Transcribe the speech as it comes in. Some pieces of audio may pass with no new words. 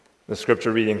The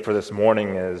scripture reading for this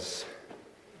morning is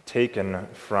taken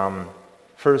from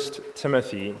 1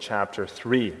 Timothy chapter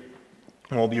 3.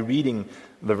 And we'll be reading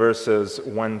the verses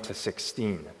 1 to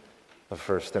 16 of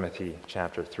 1 Timothy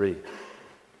chapter 3.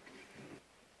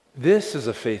 This is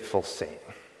a faithful saying.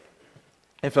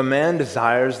 If a man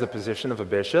desires the position of a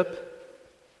bishop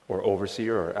or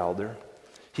overseer or elder,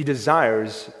 he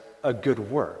desires a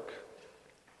good work.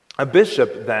 A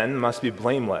bishop then must be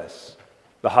blameless,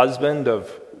 the husband of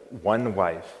one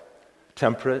wife,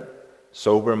 temperate,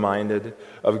 sober-minded,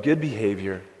 of good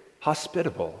behavior,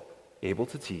 hospitable, able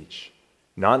to teach,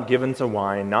 not given to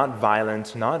wine, not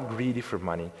violent, not greedy for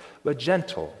money, but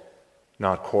gentle,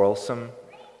 not quarrelsome,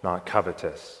 not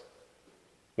covetous.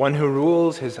 One who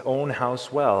rules his own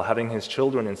house well, having his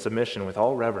children in submission with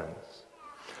all reverence.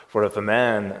 For if a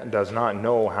man does not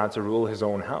know how to rule his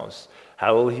own house,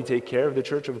 how will he take care of the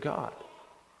church of God?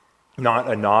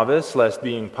 Not a novice, lest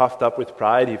being puffed up with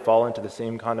pride he fall into the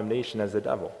same condemnation as the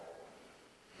devil.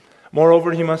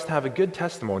 Moreover, he must have a good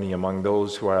testimony among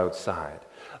those who are outside,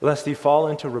 lest he fall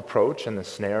into reproach and the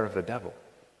snare of the devil.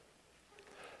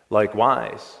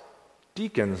 Likewise,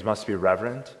 deacons must be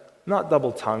reverent, not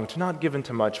double-tongued, not given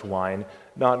to much wine,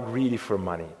 not greedy for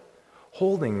money,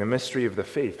 holding the mystery of the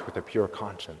faith with a pure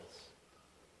conscience.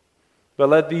 But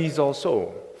let these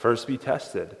also first be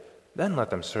tested, then let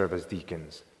them serve as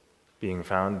deacons, being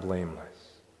found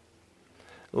blameless.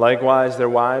 Likewise, their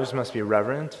wives must be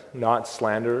reverent, not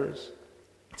slanderers,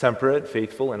 temperate,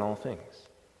 faithful in all things.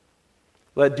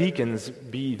 Let deacons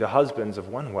be the husbands of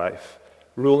one wife,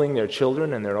 ruling their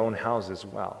children and their own houses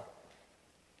well.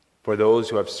 For those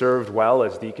who have served well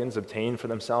as deacons obtain for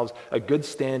themselves a good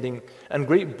standing and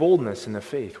great boldness in the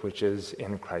faith which is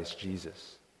in Christ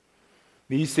Jesus.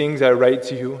 These things I write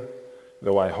to you,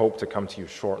 though I hope to come to you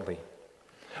shortly.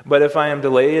 But if I am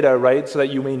delayed, I write so that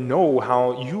you may know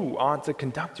how you ought to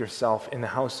conduct yourself in the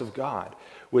house of God,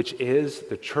 which is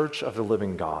the church of the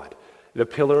living God, the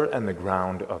pillar and the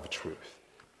ground of truth.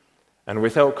 And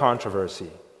without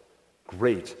controversy,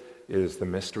 great is the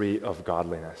mystery of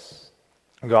godliness.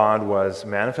 God was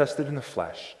manifested in the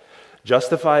flesh,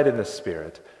 justified in the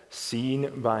Spirit,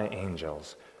 seen by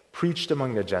angels, preached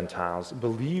among the Gentiles,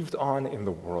 believed on in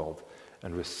the world,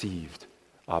 and received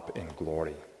up in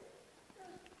glory.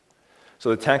 So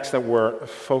the text that we're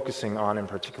focusing on in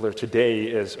particular today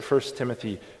is 1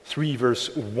 Timothy 3,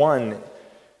 verse 1.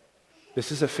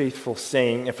 This is a faithful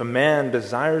saying. If a man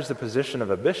desires the position of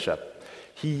a bishop,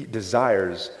 he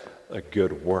desires a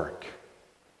good work.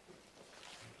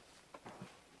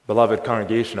 Beloved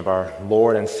congregation of our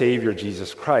Lord and Savior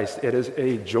Jesus Christ, it is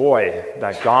a joy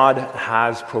that God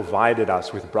has provided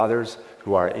us with brothers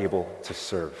who are able to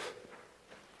serve.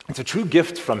 It's a true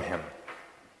gift from Him.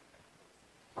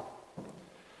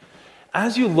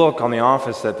 As you look on the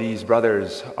office that these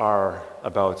brothers are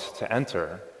about to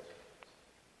enter,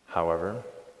 however,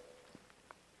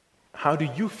 how do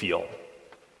you feel?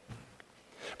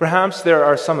 Perhaps there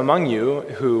are some among you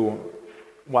who,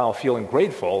 while feeling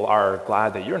grateful, are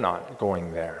glad that you're not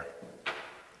going there.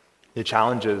 The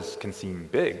challenges can seem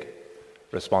big,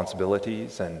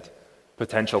 responsibilities and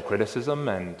potential criticism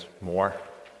and more.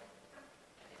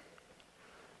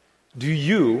 Do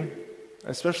you,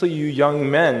 especially you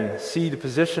young men, see the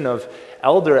position of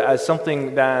elder as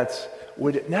something that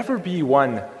would never be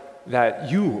one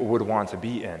that you would want to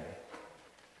be in?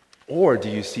 Or do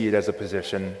you see it as a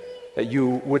position that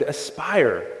you would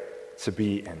aspire to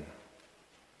be in?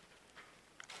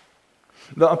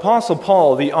 The Apostle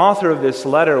Paul, the author of this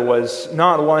letter, was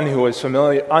not one who was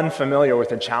unfamiliar with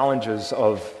the challenges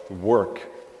of work.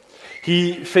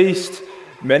 He faced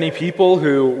many people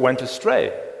who went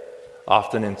astray,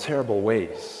 often in terrible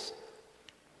ways.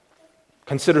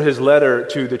 Consider his letter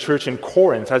to the church in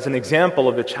Corinth as an example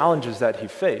of the challenges that he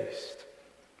faced.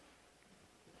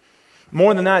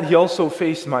 More than that, he also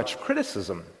faced much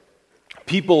criticism.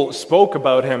 People spoke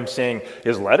about him saying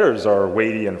his letters are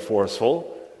weighty and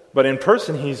forceful, but in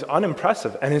person he's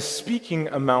unimpressive and his speaking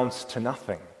amounts to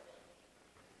nothing.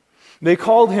 They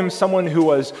called him someone who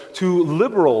was too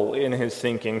liberal in his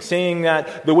thinking, saying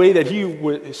that the way that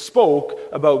he spoke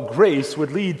about grace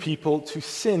would lead people to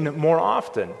sin more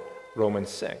often, Romans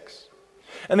 6.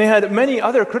 And they had many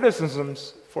other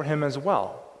criticisms for him as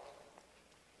well.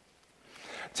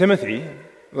 Timothy,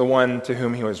 the one to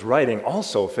whom he was writing,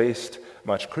 also faced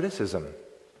much criticism.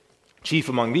 Chief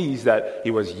among these, that he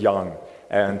was young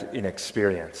and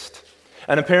inexperienced.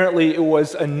 And apparently it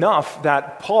was enough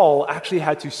that Paul actually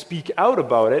had to speak out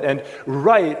about it and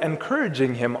write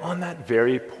encouraging him on that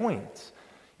very point.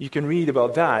 You can read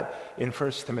about that in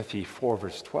 1 Timothy 4,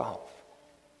 verse 12.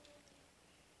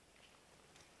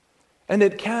 And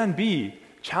it can be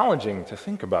challenging to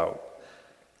think about.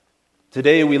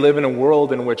 Today, we live in a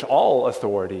world in which all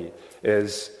authority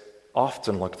is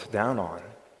often looked down on.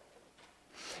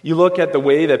 You look at the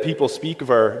way that people speak of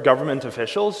our government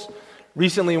officials.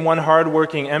 Recently, one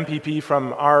hardworking MPP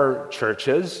from our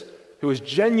churches, who is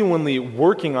genuinely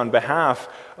working on behalf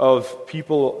of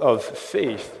people of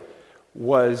faith,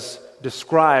 was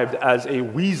described as a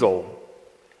weasel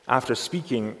after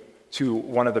speaking to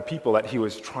one of the people that he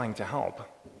was trying to help.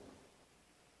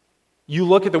 You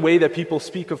look at the way that people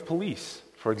speak of police,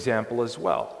 for example, as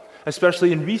well,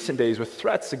 especially in recent days with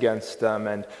threats against them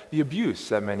and the abuse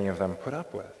that many of them put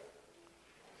up with.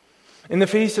 In the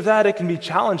face of that, it can be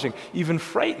challenging, even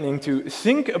frightening, to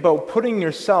think about putting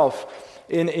yourself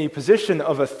in a position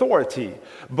of authority,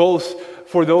 both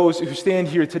for those who stand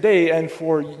here today and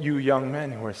for you young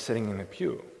men who are sitting in the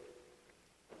pew.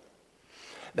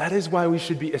 That is why we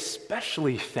should be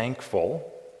especially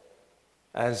thankful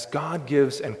as God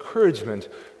gives encouragement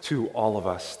to all of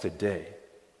us today.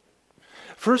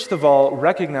 First of all,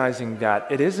 recognizing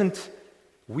that it isn't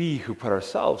we who put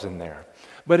ourselves in there,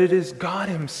 but it is God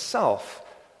Himself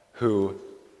who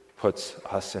puts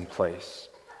us in place.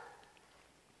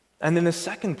 And in the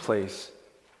second place,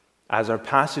 as our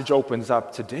passage opens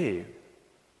up today,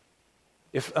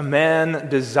 if a man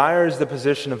desires the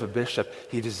position of a bishop,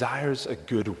 he desires a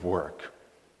good work.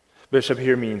 Bishop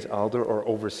here means elder or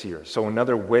overseer. So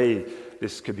another way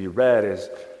this could be read is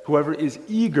whoever is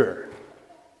eager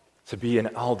to be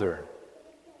an elder,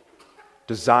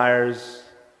 desires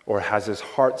or has his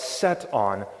heart set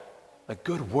on a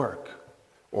good work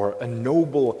or a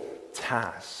noble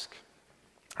task.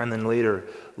 And then later,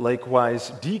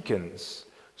 likewise, deacons,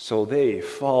 so they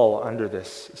fall under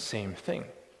this same thing.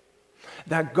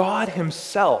 That God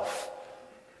Himself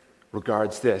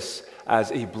regards this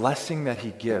as a blessing that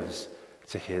He gives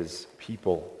to His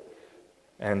people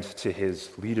and to His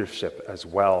leadership as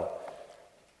well.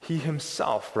 He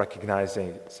Himself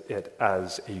recognizes it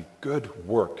as a good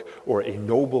work or a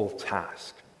noble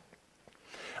task.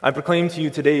 I proclaim to you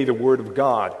today the Word of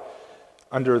God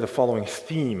under the following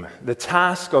theme, the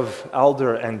task of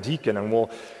elder and deacon, and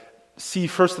we'll see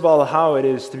first of all how it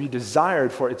is to be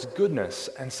desired for its goodness,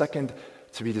 and second,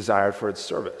 to be desired for its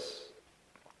service.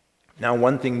 Now,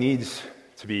 one thing needs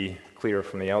to be clear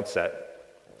from the outset.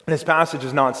 This passage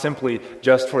is not simply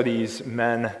just for these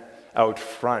men out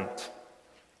front.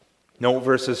 Note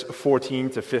verses 14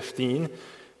 to 15.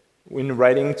 When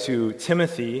writing to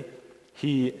Timothy,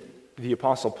 the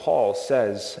Apostle Paul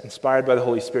says, inspired by the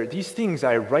Holy Spirit, "These things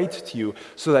I write to you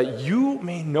so that you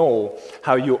may know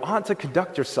how you ought to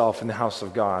conduct yourself in the house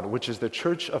of God, which is the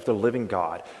church of the living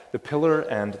God, the pillar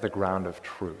and the ground of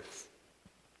truth."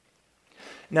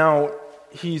 Now,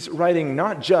 he's writing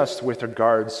not just with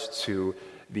regards to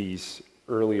these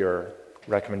earlier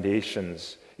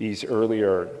recommendations, these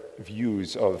earlier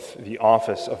views of the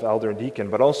office of elder and deacon,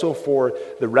 but also for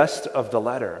the rest of the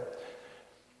letter.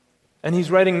 And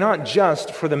he's writing not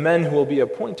just for the men who will be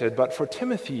appointed, but for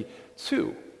Timothy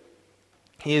too.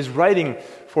 He is writing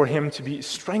for him to be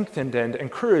strengthened and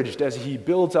encouraged as he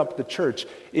builds up the church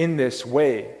in this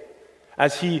way,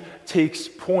 as he takes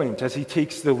point, as he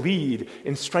takes the lead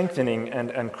in strengthening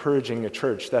and encouraging a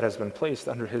church that has been placed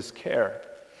under his care.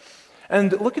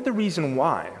 And look at the reason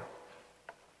why.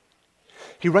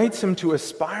 He writes him to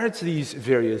aspire to these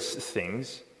various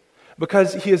things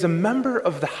because he is a member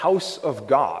of the house of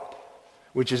God,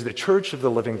 which is the church of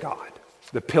the living God,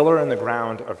 the pillar and the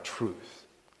ground of truth.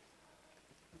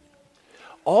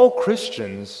 All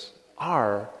Christians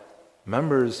are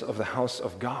members of the house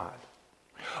of God.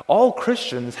 All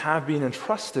Christians have been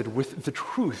entrusted with the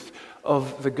truth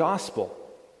of the gospel.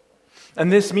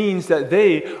 And this means that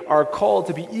they are called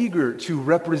to be eager to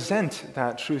represent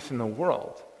that truth in the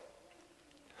world.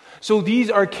 So these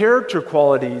are character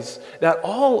qualities that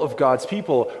all of God's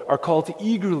people are called to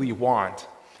eagerly want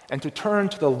and to turn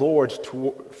to the Lord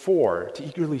to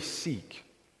eagerly seek.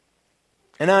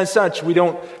 And as such, we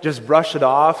don't just brush it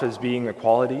off as being the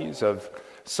qualities of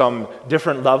some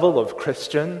different level of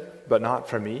Christian, but not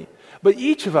for me. But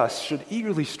each of us should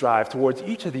eagerly strive towards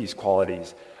each of these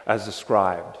qualities as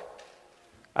described,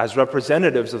 as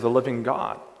representatives of the living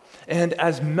God, and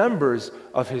as members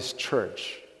of His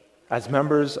church, as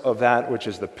members of that which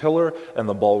is the pillar and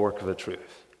the bulwark of the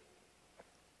truth.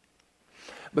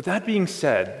 But that being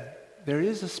said, there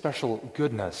is a special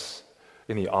goodness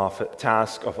in the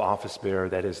task of office bearer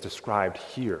that is described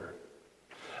here.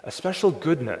 A special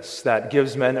goodness that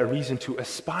gives men a reason to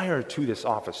aspire to this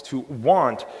office, to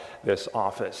want this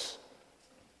office.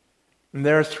 And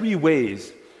there are three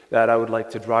ways that I would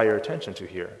like to draw your attention to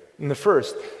here. And the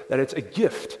first, that it's a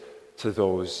gift to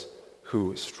those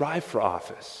who strive for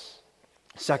office.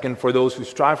 Second, for those who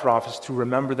strive for office to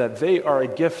remember that they are a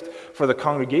gift for the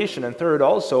congregation. And third,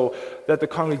 also, that the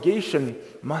congregation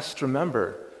must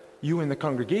remember, you in the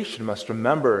congregation must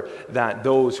remember that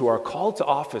those who are called to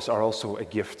office are also a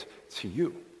gift to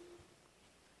you.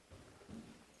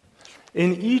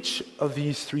 In each of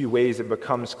these three ways, it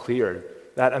becomes clear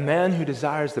that a man who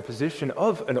desires the position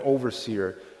of an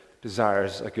overseer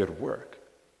desires a good work.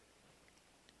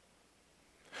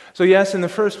 So yes, in the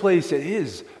first place, it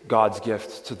is God's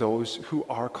gift to those who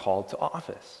are called to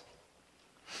office.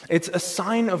 It's a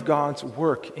sign of God's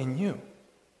work in you.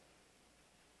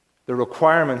 The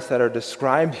requirements that are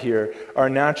described here are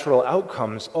natural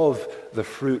outcomes of the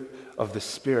fruit of the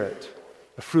Spirit,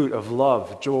 the fruit of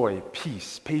love, joy,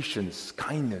 peace, patience,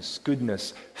 kindness,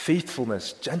 goodness,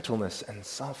 faithfulness, gentleness, and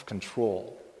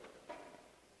self-control.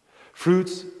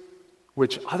 Fruits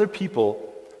which other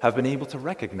people have been able to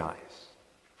recognize.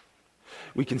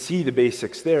 We can see the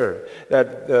basics there,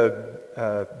 that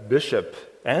the bishop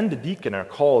and the deacon are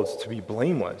called to be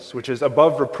blameless, which is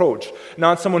above reproach,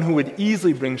 not someone who would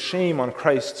easily bring shame on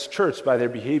Christ's church by their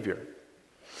behavior.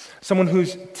 Someone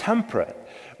who's temperate,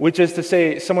 which is to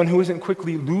say, someone who isn't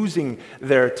quickly losing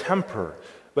their temper,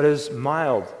 but is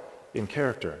mild in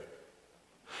character.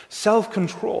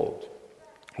 Self-controlled,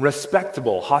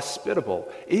 respectable, hospitable,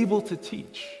 able to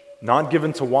teach, not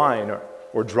given to wine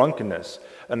or drunkenness.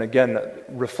 And again,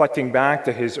 reflecting back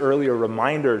to his earlier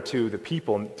reminder to the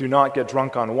people, do not get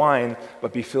drunk on wine,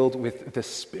 but be filled with the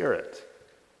Spirit.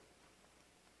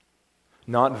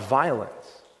 Not violent,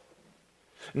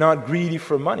 not greedy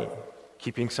for money,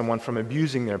 keeping someone from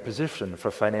abusing their position for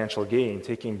financial gain,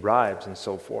 taking bribes, and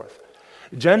so forth.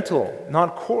 Gentle,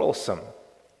 not quarrelsome,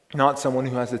 not someone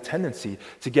who has a tendency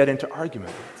to get into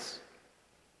arguments.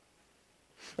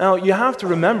 Now, you have to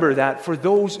remember that for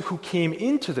those who came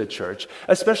into the church,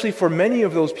 especially for many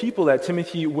of those people that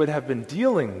Timothy would have been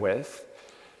dealing with,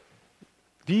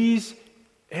 these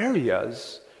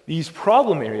areas, these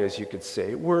problem areas, you could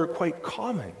say, were quite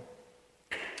common.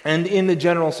 And in the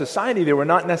general society, they were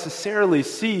not necessarily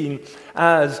seen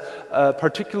as a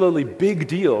particularly big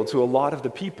deal to a lot of the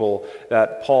people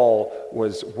that Paul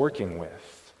was working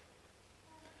with.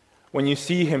 When you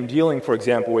see him dealing, for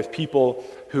example, with people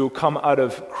who come out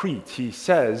of Crete, he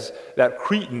says that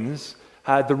Cretans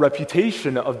had the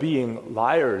reputation of being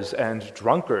liars and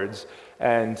drunkards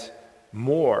and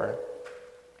more.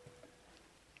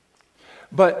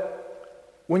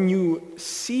 But when you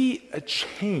see a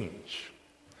change,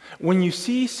 when you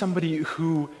see somebody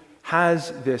who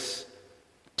has this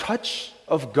touch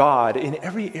of God in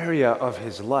every area of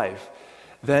his life,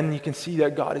 then you can see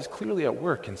that God is clearly at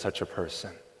work in such a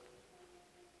person.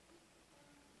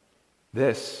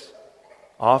 This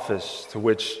office to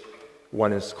which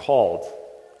one is called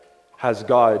has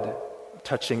God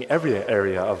touching every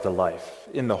area of the life,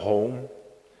 in the home,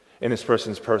 in this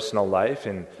person's personal life,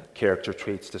 in character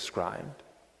traits described,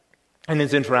 in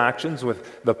his interactions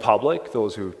with the public,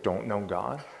 those who don't know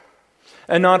God.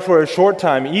 And not for a short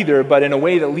time either, but in a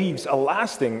way that leaves a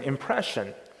lasting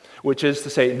impression, which is to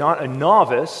say, not a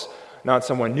novice, not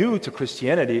someone new to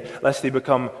Christianity, lest they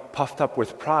become puffed up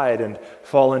with pride and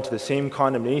fall into the same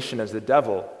condemnation as the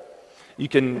devil. You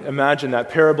can imagine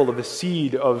that parable of the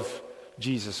seed of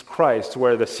Jesus Christ,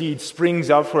 where the seed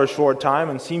springs up for a short time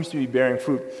and seems to be bearing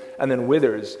fruit and then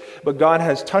withers. But God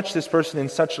has touched this person in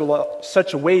such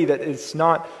a way that it's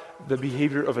not the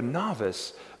behavior of a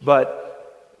novice,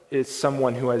 but it's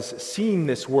someone who has seen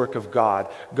this work of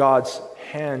God, God's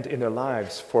hand in their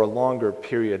lives for a longer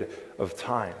period of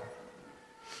time.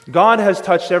 God has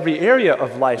touched every area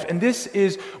of life, and this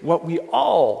is what we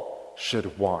all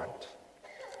should want.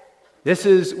 This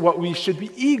is what we should be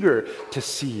eager to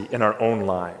see in our own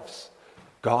lives.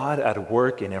 God at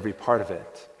work in every part of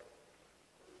it.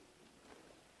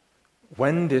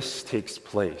 When this takes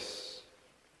place,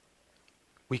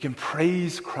 we can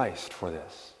praise Christ for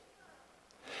this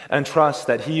and trust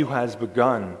that he who has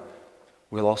begun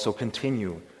will also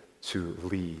continue to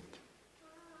lead.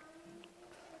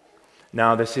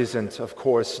 Now, this isn't, of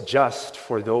course, just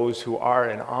for those who are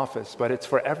in office, but it's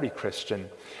for every Christian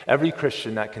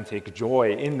that can take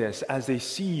joy in this as they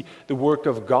see the work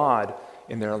of God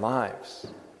in their lives.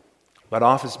 But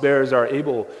office bearers are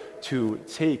able to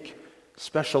take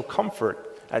special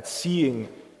comfort at seeing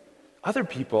other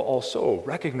people also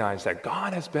recognize that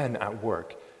God has been at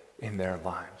work in their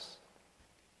lives.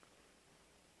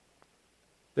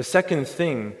 The second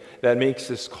thing that makes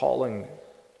this calling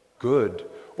good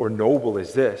or noble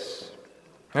is this: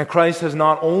 and Christ has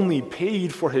not only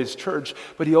paid for his church,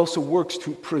 but he also works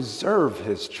to preserve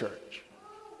his church.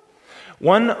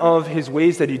 One of his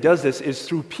ways that he does this is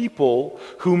through people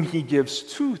whom he gives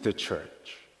to the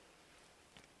church.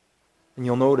 And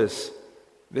you'll notice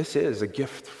this is a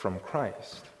gift from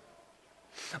Christ.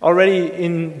 Already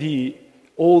in the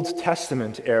Old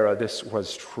Testament era, this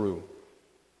was true.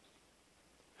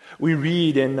 We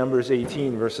read in Numbers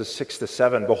 18, verses 6 to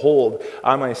 7, "Behold,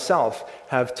 I myself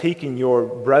have taken your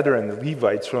brethren, the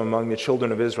Levites, from among the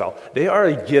children of Israel. They are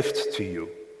a gift to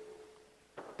you.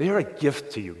 They are a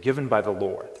gift to you, given by the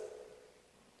Lord,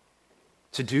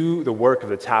 to do the work of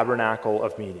the tabernacle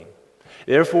of meeting.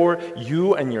 Therefore,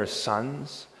 you and your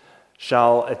sons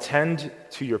shall attend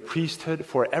to your priesthood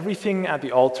for everything at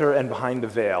the altar and behind the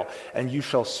veil, and you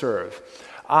shall serve.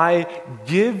 I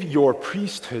give your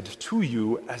priesthood to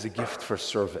you as a gift for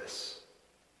service."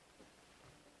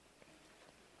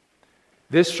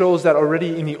 This shows that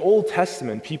already in the Old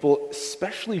Testament, people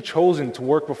specially chosen to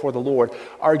work before the Lord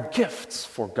are gifts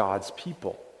for God's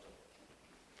people.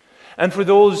 And for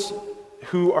those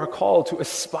who are called to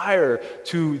aspire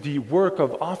to the work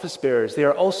of office bearers, they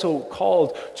are also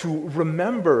called to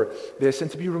remember this and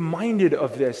to be reminded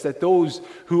of this, that those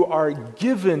who are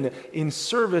given in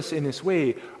service in this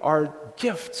way are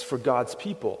gifts for God's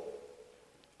people.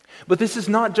 But this is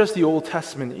not just the Old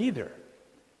Testament either.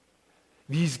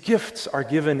 These gifts are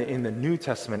given in the New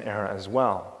Testament era as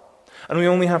well. And we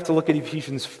only have to look at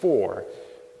Ephesians 4,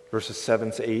 verses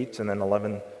 7 to 8, and then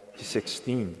 11 to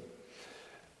 16.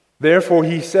 "Therefore,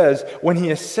 he says, when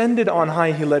he ascended on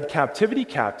high, he led captivity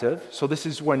captive." So this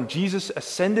is when Jesus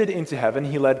ascended into heaven,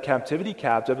 he led captivity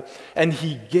captive, and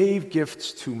he gave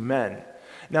gifts to men.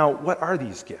 Now, what are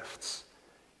these gifts?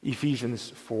 Ephesians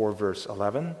 4, verse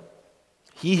 11.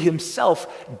 "He himself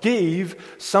gave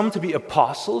some to be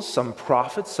apostles, some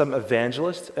prophets, some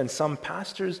evangelists, and some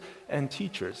pastors and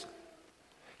teachers."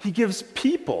 He gives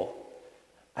people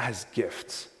as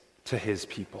gifts to his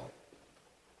people,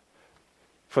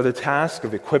 for the task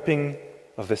of equipping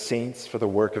of the saints for the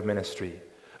work of ministry,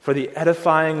 for the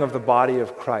edifying of the body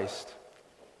of Christ,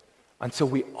 until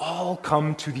we all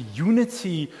come to the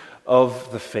unity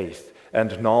of the faith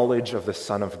and knowledge of the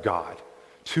Son of God,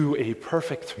 to a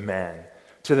perfect man,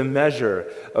 to the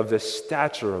measure of the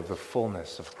stature of the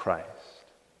fullness of Christ.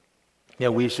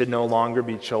 Yet we should no longer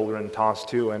be children tossed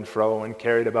to and fro and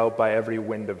carried about by every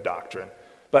wind of doctrine,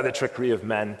 by the trickery of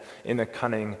men in the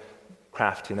cunning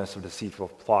craftiness of deceitful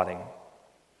plotting.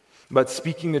 But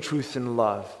speaking the truth in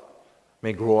love,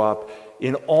 may grow up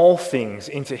in all things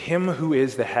into him who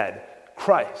is the head,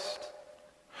 Christ,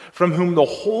 from whom the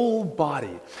whole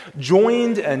body,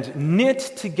 joined and knit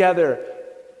together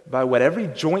by what every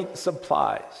joint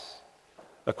supplies,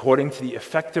 according to the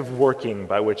effective working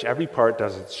by which every part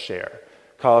does its share,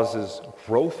 causes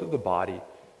growth of the body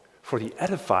for the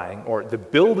edifying or the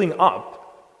building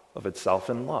up of itself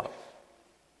in love.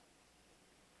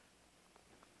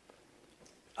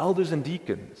 Elders and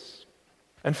deacons,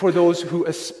 and for those who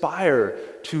aspire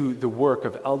to the work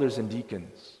of elders and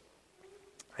deacons,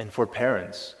 and for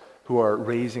parents who are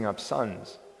raising up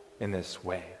sons in this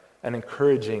way and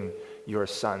encouraging your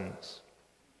sons.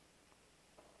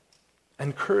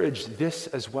 Encourage this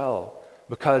as well,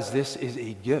 because this is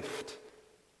a gift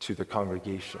to the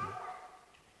congregation.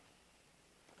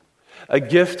 A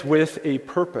gift with a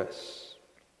purpose,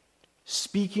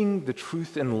 speaking the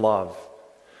truth in love,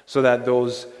 so that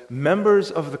those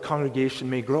members of the congregation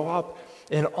may grow up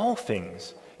in all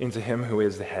things into him who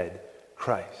is the head,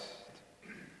 Christ.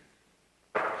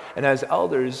 And as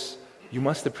elders, you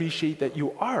must appreciate that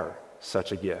you are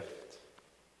such a gift,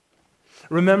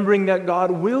 remembering that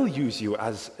God will use you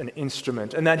as an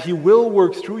instrument and that he will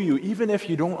work through you, even if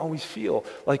you don't always feel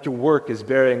like your work is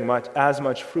bearing as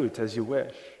much fruit as you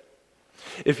wish.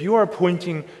 If you are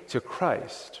pointing to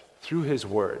Christ through his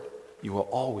word, you will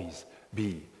always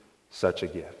be such a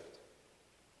gift.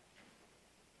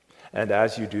 And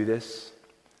as you do this,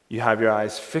 you have your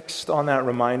eyes fixed on that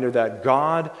reminder that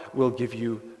God will give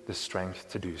you the strength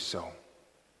to do so.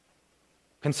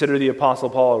 Consider the Apostle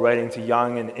Paul writing to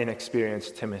young and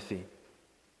inexperienced Timothy.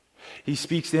 He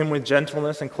speaks to him with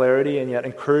gentleness and clarity, and yet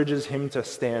encourages him to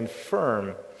stand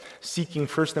firm, seeking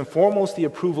first and foremost the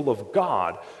approval of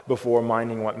God before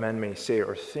minding what men may say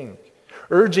or think.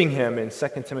 Urging him in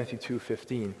 2 Timothy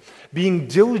 2:15, being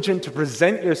diligent to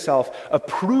present yourself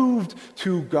approved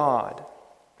to God,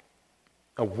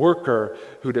 a worker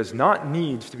who does not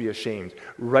need to be ashamed,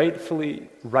 rightly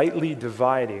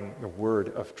dividing the word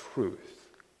of truth.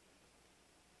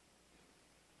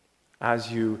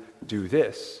 As you do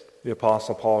this, the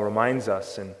Apostle Paul reminds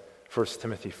us in 1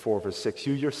 Timothy 4, verse 6,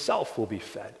 you yourself will be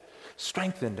fed,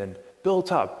 strengthened, and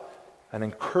built up, and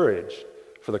encouraged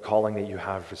for the calling that you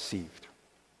have received.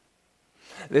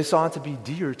 This ought to be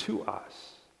dear to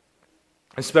us,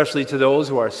 especially to those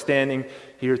who are standing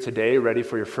here today ready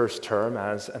for your first term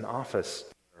as an office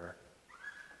bearer.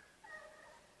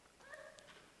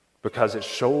 Because it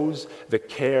shows the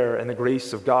care and the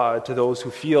grace of God to those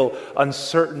who feel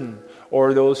uncertain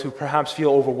or those who perhaps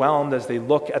feel overwhelmed as they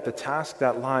look at the task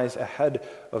that lies ahead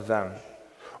of them,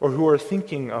 or who are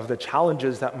thinking of the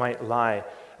challenges that might lie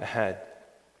ahead.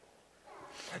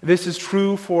 This is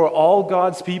true for all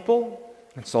God's people.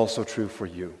 It's also true for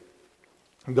you.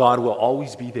 God will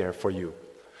always be there for you,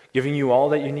 giving you all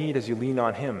that you need as you lean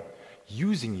on Him,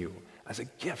 using you as a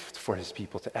gift for His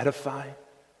people to edify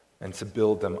and to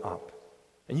build them up.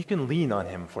 And you can lean on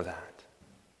Him for that.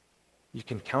 You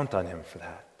can count on Him for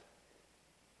that.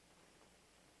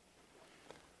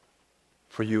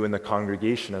 For you in the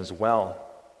congregation as well,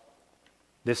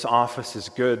 this office is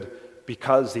good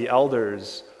because the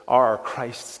elders are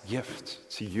Christ's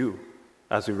gift to you,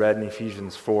 as we read in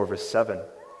Ephesians 4, verse 7.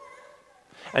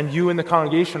 And you in the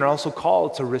congregation are also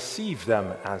called to receive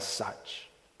them as such,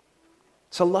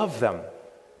 to love them,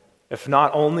 if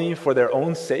not only for their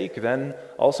own sake, then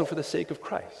also for the sake of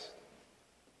Christ.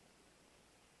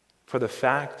 For the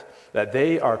fact that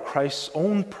they are Christ's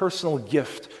own personal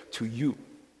gift to you,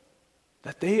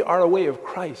 that they are a way of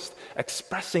Christ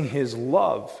expressing His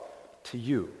love to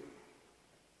you.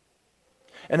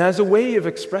 And as a way of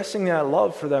expressing that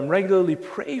love for them, regularly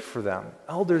pray for them,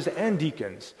 elders and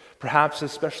deacons, perhaps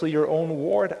especially your own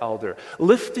ward elder,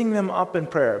 lifting them up in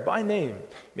prayer by name,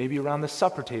 maybe around the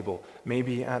supper table,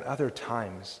 maybe at other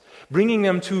times, bringing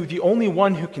them to the only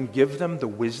one who can give them the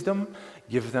wisdom,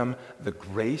 give them the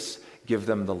grace, give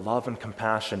them the love and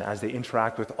compassion as they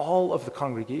interact with all of the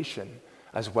congregation,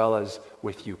 as well as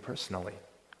with you personally.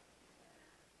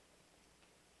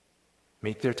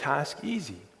 Make their task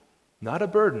easy, not a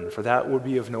burden, for that would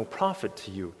be of no profit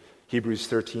to you. Hebrews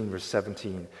 13, verse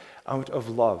 17, out of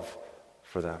love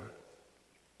for them.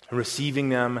 Receiving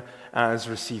them as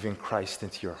receiving Christ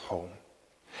into your home.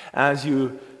 As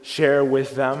you share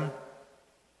with them,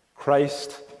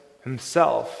 Christ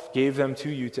Himself gave them to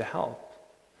you to help.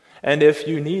 And if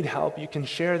you need help, you can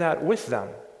share that with them,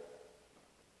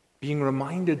 being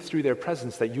reminded through their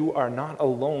presence that you are not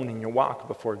alone in your walk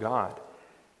before God.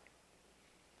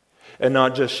 And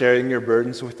not just sharing your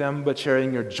burdens with them, but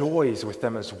sharing your joys with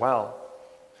them as well.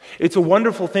 It's a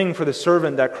wonderful thing for the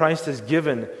servant that Christ has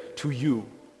given to you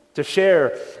to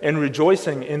share in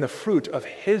rejoicing in the fruit of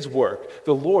His work,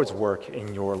 the Lord's work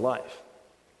in your life.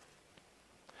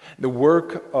 The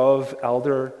work of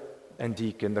elder and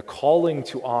deacon, the calling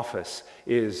to office,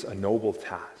 is a noble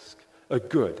task, a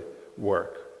good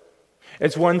work.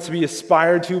 It's one to be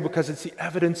aspired to because it's the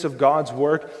evidence of God's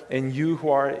work in you who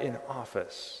are in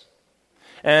office.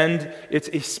 And it's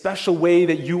a special way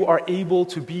that you are able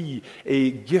to be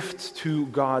a gift to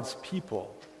God's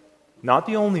people. Not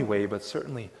the only way, but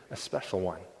certainly a special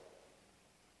one.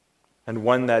 And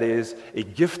one that is a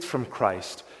gift from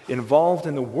Christ, involved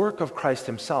in the work of Christ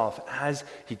Himself as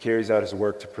He carries out His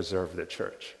work to preserve the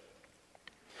church.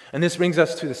 And this brings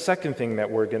us to the second thing that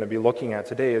we're going to be looking at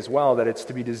today as well, that it's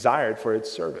to be desired for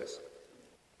its service.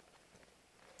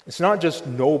 It's not just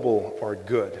noble or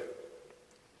good.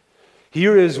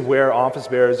 Here is where office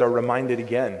bearers are reminded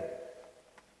again.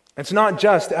 It's not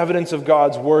just evidence of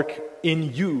God's work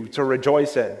in you to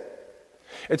rejoice in.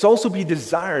 It's also be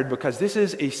desired because this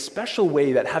is a special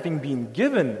way that having been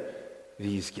given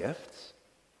these gifts,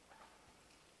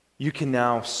 you can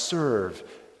now serve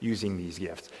using these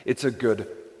gifts. It's a good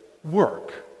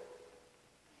work.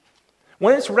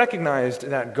 When it's recognized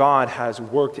that God has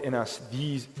worked in us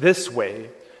this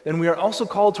way, then we are also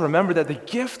called to remember that the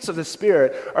gifts of the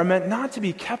Spirit are meant not to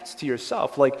be kept to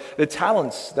yourself, like the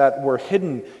talents that were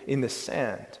hidden in the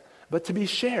sand, but to be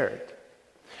shared,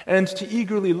 and to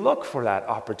eagerly look for that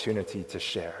opportunity to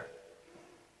share.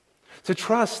 To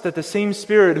trust that the same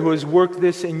Spirit who has worked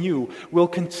this in you will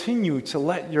continue to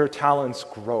let your talents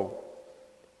grow.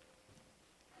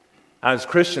 As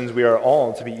Christians, we are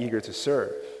all to be eager to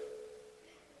serve.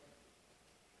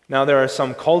 Now, there are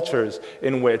some cultures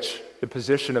in which the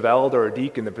position of elder or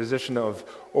deacon, the position of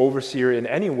overseer in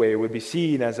any way, would be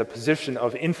seen as a position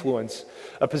of influence,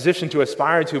 a position to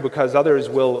aspire to because others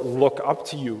will look up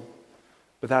to you.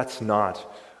 But that's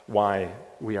not why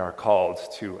we are called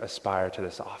to aspire to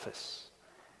this office.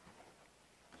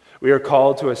 We are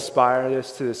called to aspire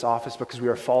to this office because we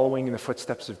are following in the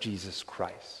footsteps of Jesus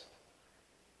Christ.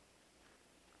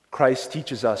 Christ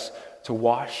teaches us to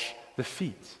wash the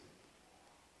feet.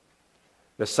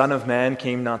 The Son of Man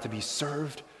came not to be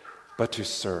served, but to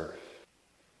serve.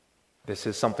 This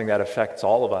is something that affects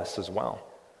all of us as well.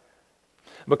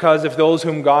 Because if those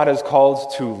whom God has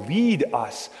called to lead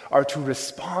us are to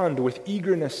respond with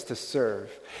eagerness to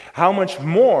serve, how much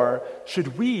more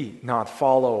should we not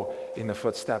follow in the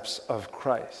footsteps of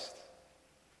Christ?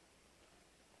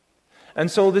 And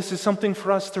so this is something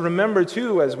for us to remember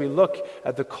too as we look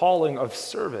at the calling of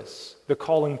service, the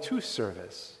calling to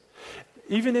service.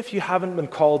 Even if you haven't been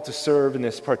called to serve in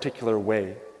this particular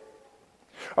way,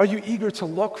 are you eager to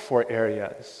look for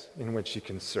areas in which you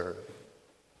can serve?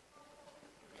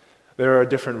 There are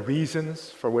different reasons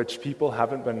for which people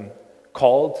haven't been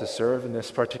called to serve in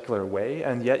this particular way,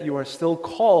 and yet you are still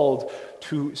called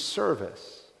to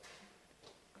service.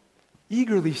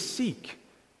 Eagerly seek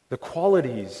the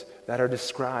qualities that are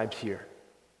described here,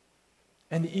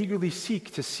 and eagerly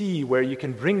seek to see where you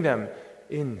can bring them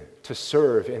in to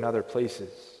serve in other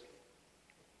places.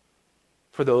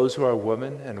 For those who are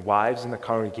women and wives in the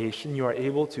congregation, you are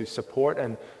able to support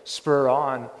and spur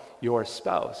on your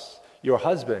spouse, your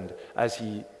husband, as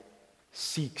he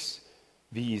seeks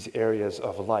these areas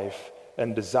of life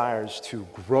and desires to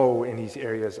grow in these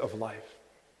areas of life.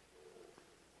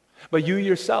 But you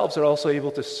yourselves are also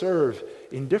able to serve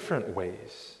in different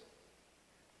ways,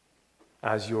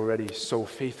 as you already so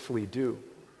faithfully do.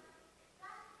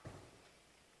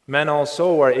 Men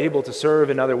also are able to serve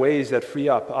in other ways that free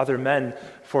up other men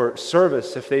for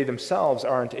service if they themselves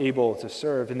aren't able to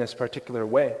serve in this particular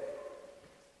way.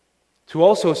 To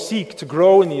also seek to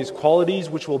grow in these qualities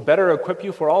which will better equip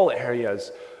you for all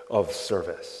areas of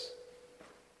service.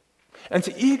 And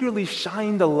to eagerly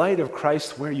shine the light of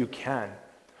Christ where you can,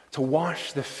 to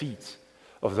wash the feet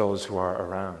of those who are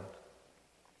around.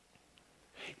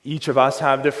 Each of us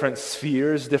have different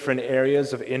spheres, different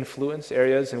areas of influence,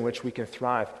 areas in which we can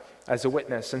thrive as a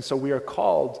witness. And so we are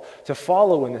called to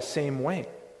follow in the same way.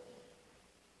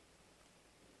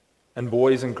 And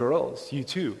boys and girls, you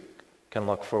too can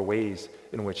look for ways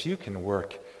in which you can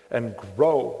work and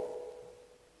grow,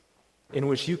 in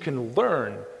which you can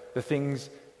learn the things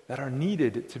that are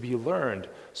needed to be learned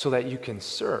so that you can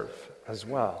serve as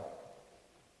well.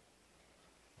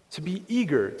 To be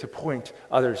eager to point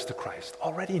others to Christ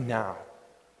already now.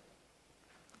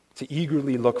 To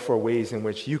eagerly look for ways in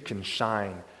which you can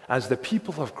shine as the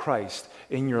people of Christ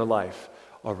in your life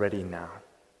already now.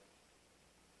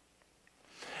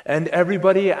 And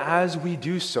everybody, as we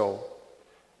do so,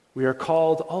 we are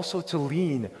called also to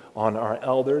lean on our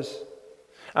elders.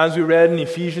 As we read in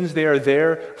Ephesians, they are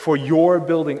there for your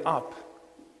building up,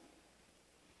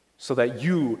 so that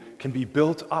you can be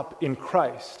built up in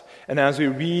Christ. And as we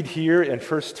read here in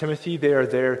 1 Timothy, they are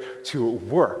there to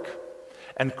work,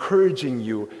 encouraging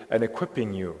you and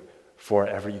equipping you for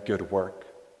every good work.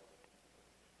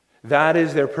 That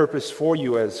is their purpose for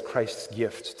you as Christ's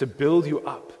gift, to build you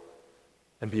up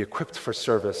and be equipped for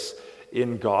service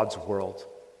in God's world.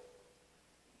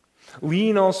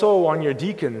 Lean also on your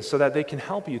deacons so that they can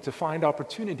help you to find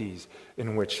opportunities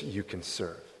in which you can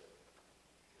serve.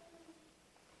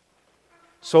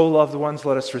 So, loved ones,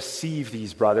 let us receive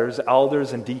these brothers,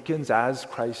 elders, and deacons as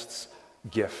Christ's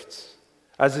gifts,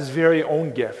 as his very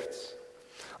own gifts.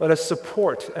 Let us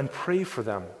support and pray for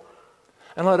them,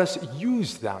 and let us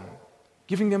use them,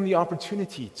 giving them the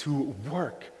opportunity to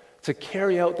work, to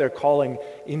carry out their calling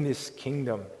in this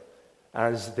kingdom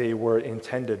as they were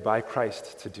intended by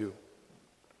Christ to do.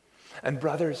 And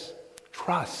brothers,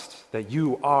 trust that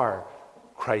you are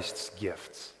Christ's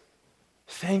gifts.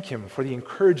 Thank him for the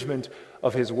encouragement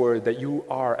of his word that you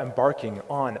are embarking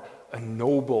on a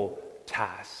noble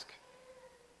task.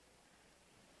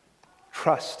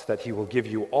 Trust that he will give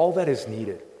you all that is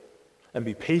needed, and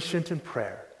be patient in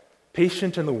prayer,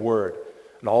 patient in the word,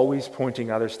 and always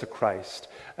pointing others to Christ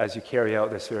as you carry out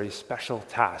this very special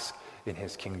task in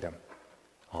his kingdom.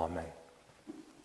 Amen.